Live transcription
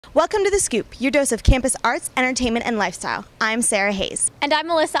Welcome to The Scoop, your dose of campus arts, entertainment, and lifestyle. I'm Sarah Hayes. And I'm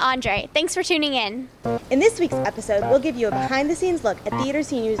Melissa Andre. Thanks for tuning in. In this week's episode, we'll give you a behind-the-scenes look at Theater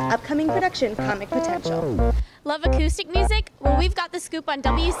CNU's upcoming production, Comic Potential. Love acoustic music? Well, we've got the scoop on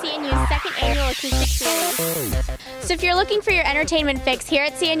WCNU's second annual acoustic series. So if you're looking for your entertainment fix here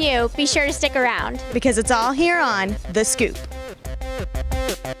at CNU, be sure to stick around. Because it's all here on The Scoop.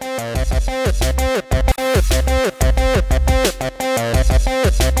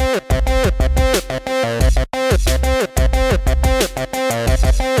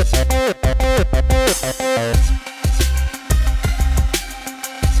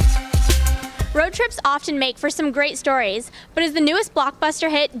 Road trips often make for some great stories, but is the newest blockbuster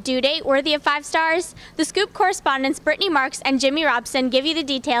hit, Due Date, worthy of 5 stars? The Scoop correspondents Brittany Marks and Jimmy Robson give you the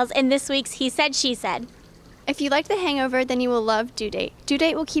details in this week's He Said, She Said. If you like The Hangover, then you will love Due Date. Due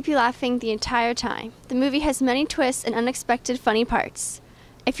Date will keep you laughing the entire time. The movie has many twists and unexpected funny parts.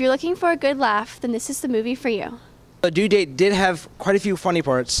 If you're looking for a good laugh, then this is the movie for you. Due Date did have quite a few funny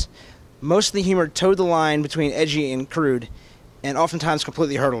parts. Most of the humor towed the line between edgy and crude, and oftentimes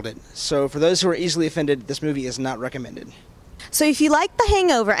completely hurdled it. So for those who are easily offended, this movie is not recommended. So if you like The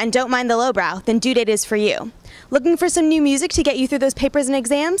Hangover and don't mind the lowbrow, then Due Date is for you. Looking for some new music to get you through those papers and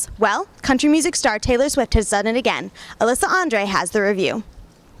exams? Well, country music star Taylor Swift has done it again. Alyssa Andre has the review.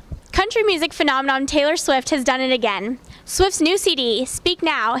 Country music phenomenon Taylor Swift has done it again. Swift's new CD, Speak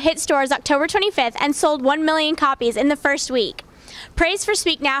Now, hit stores October 25th and sold 1 million copies in the first week. Praise for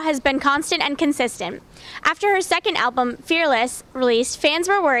Speak Now has been constant and consistent. After her second album, Fearless, released, fans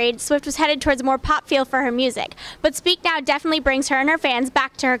were worried Swift was headed towards a more pop feel for her music, but Speak Now definitely brings her and her fans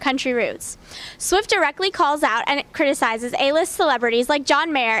back to her country roots. Swift directly calls out and criticizes A-list celebrities like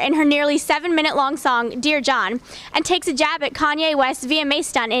John Mayer in her nearly 7-minute-long song, Dear John, and takes a jab at Kanye West's VMA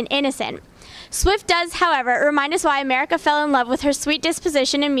stunt in Innocent. Swift does, however, remind us why America fell in love with her sweet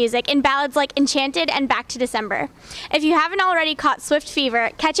disposition in music in ballads like Enchanted and Back to December. If you haven't already caught Swift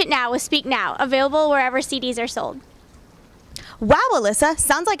fever, catch it now with Speak Now, available wherever CDs are sold. Wow, Alyssa,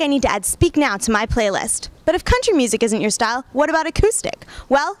 sounds like I need to add Speak Now to my playlist. But if country music isn't your style, what about acoustic?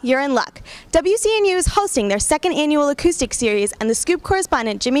 Well, you're in luck. WCNU is hosting their second annual acoustic series, and the Scoop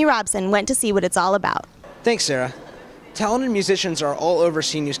correspondent Jimmy Robson went to see what it's all about. Thanks, Sarah. Talented musicians are all over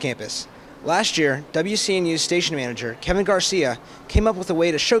CNU's campus. Last year, WCNU's station manager, Kevin Garcia, came up with a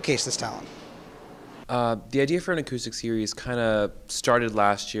way to showcase this talent. The idea for an acoustic series kind of started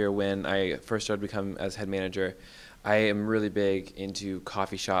last year when I first started becoming as head manager. I am really big into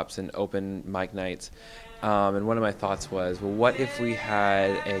coffee shops and open mic nights. And one of my thoughts was, well, what if we had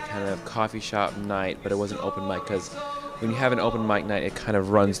a kind of coffee shop night, but it wasn't open mic? Because when you have an open mic night, it kind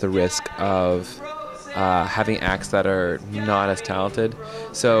of runs the risk of having acts that are not as talented.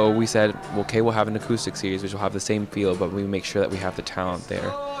 So we said, okay, we'll have an acoustic series which will have the same feel, but we make sure that we have the talent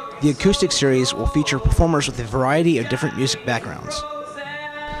there. The acoustic series will feature performers with a variety of different music backgrounds.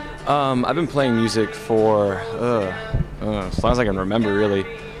 I've been playing music for as long as I can remember, really.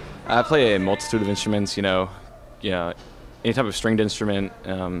 I play a multitude of instruments, you know, any type of stringed instrument,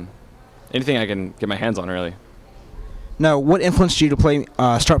 anything I can get my hands on, really. Now, what influenced you to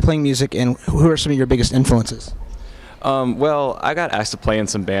start playing music, and who are some of your biggest influences? Well, I got asked to play in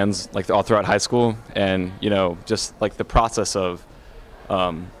some bands like all throughout high school, and just like the process of,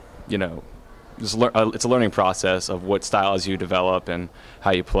 it's a learning process of what styles you develop and how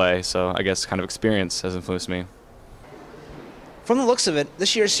you play. So I guess kind of experience has influenced me. From the looks of it,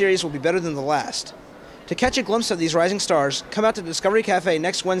 this year's series will be better than the last. To catch a glimpse of these rising stars, come out to Discovery Cafe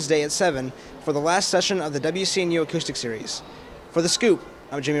next Wednesday at 7 for the last session of the WCNU Acoustic Series. For The Scoop,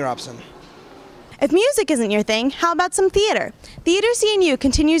 I'm Jimmy Robson. If music isn't your thing, how about some theater? Theater CNU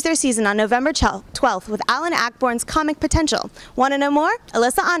continues their season on November 12th with Alan Ayckbourn's Comic Potential. Want to know more?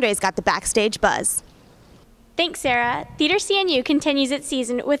 Alyssa Andre's got the backstage buzz. Thanks, Sarah. Theater CNU continues its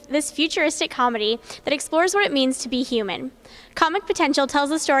season with this futuristic comedy that explores what it means to be human. Comic Potential tells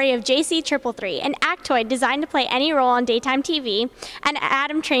the story of JC 333, an actoid designed to play any role on daytime TV, and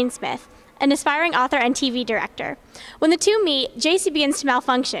Adam Trainsmith, an aspiring author and TV director. When the two meet, JC begins to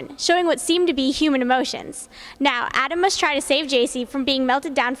malfunction, showing what seem to be human emotions. Now, Adam must try to save JC from being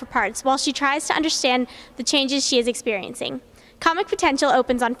melted down for parts while she tries to understand the changes she is experiencing. Comic Potential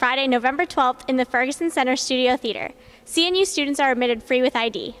opens on Friday, November 12th in the Ferguson Center Studio Theater. CNU students are admitted free with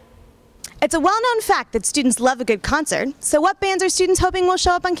ID. It's a well-known fact that students love a good concert, so what bands are students hoping will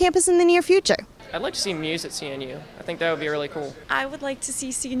show up on campus in the near future? I'd like to see Muse at CNU. I think that would be really cool. I would like to see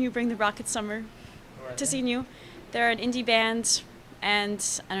CNU bring the Rocket Summer to CNU. They're an indie band, and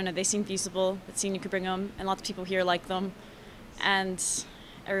I don't know, they seem feasible that CNU could bring them, and lots of people here like them, and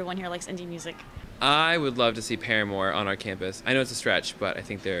everyone here likes indie music. I would love to see Paramore on our campus. I know it's a stretch, but I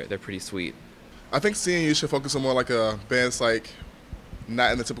think they're pretty sweet. I think CNU should focus on more like a bands like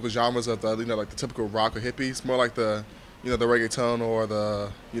not in the typical genres of the like the typical rock or hippies, more like the the reggaeton or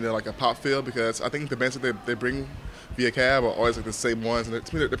the like a pop feel, because I think the bands that they bring via cab are always like the same ones, and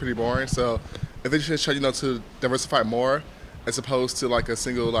to me they're pretty boring. So if they just try to diversify more as opposed to like a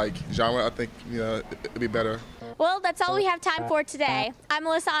single like genre, I think it'd be better. Well, that's all we have time for today. I'm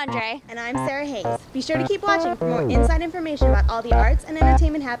Melissa Andre. And I'm Sarah Hayes. Be sure to keep watching for more inside information about all the arts and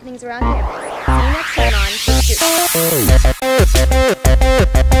entertainment happenings around campus. See you next time on The Scoop.